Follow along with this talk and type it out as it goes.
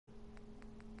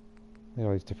Look at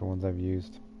all these different ones I've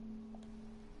used.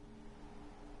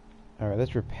 Alright,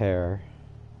 let's repair.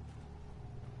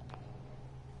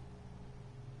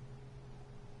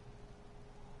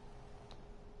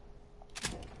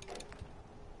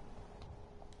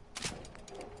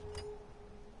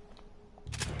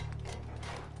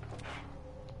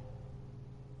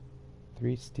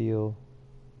 Three steel,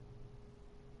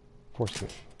 4 steel.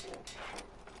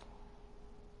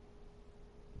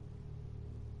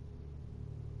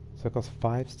 So it costs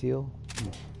 5 steel? Hmm.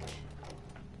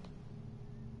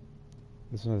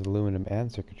 This one has aluminum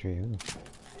and circuitry. Ooh.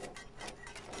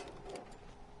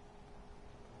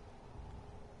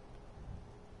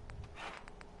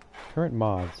 Current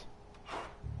mods.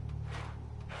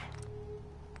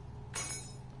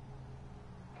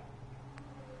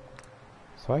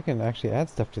 So I can actually add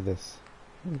stuff to this.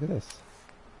 Ooh, look at this.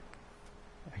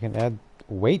 I can add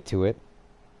weight to it.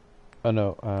 Oh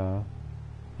no,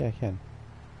 yeah I can.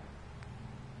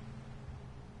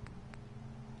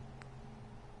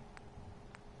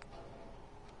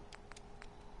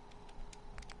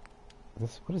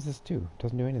 What does this do?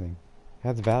 Doesn't do anything.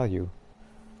 Adds value.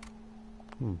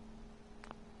 Hmm.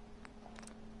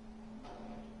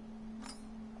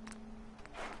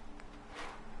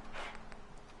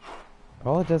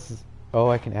 All it does is, oh,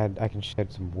 I can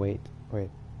shed some weight.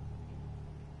 Wait.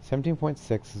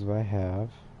 17.6 is what I have.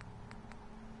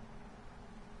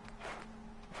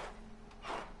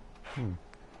 Hmm.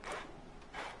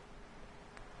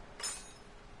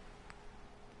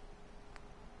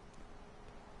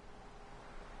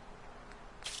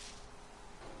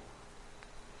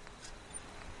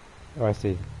 Oh, I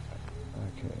see.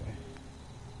 Okay.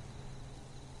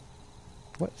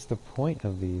 What's the point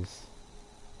of these?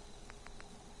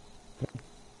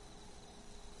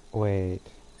 Wait.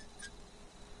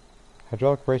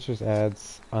 Hydraulic bracers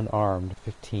adds unarmed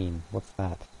 15. What's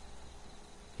that?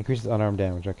 Increases unarmed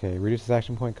damage. Okay. Reduces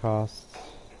action point costs.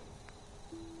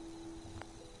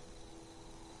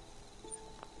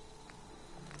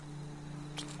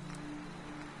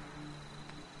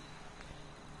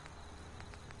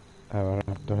 Oh, I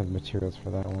don't have the materials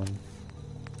for that one.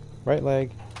 Right leg.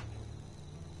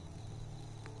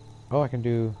 Oh, I can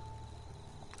do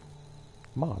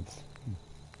mods.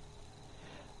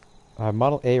 I have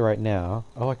Model A right now.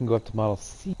 Oh, I can go up to Model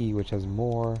C, which has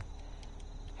more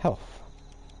health.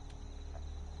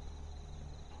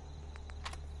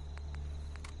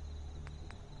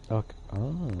 Okay.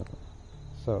 Oh.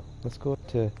 So, let's go up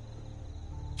to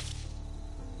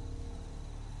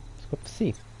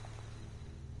C.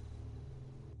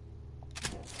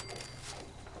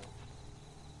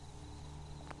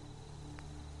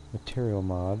 Material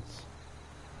mods.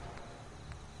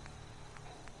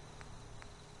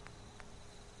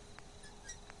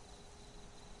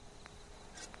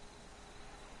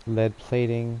 Lead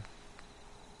plating.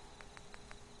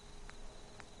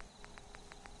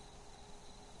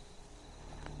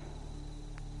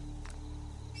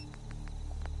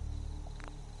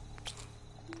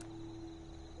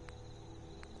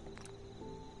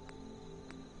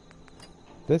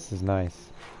 This is nice.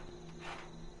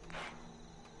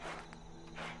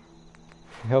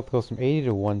 Health goes from 80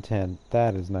 to 110.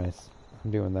 That is nice.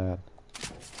 I'm doing that.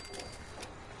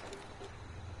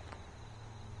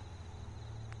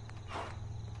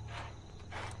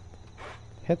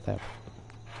 Headlamp.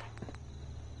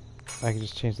 I can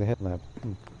just change the headlamp.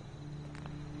 Hmm.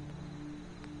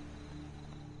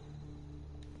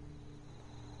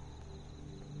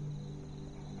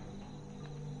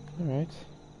 Alright.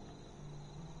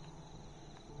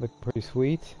 Look pretty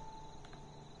sweet.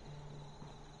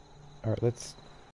 Alright, let's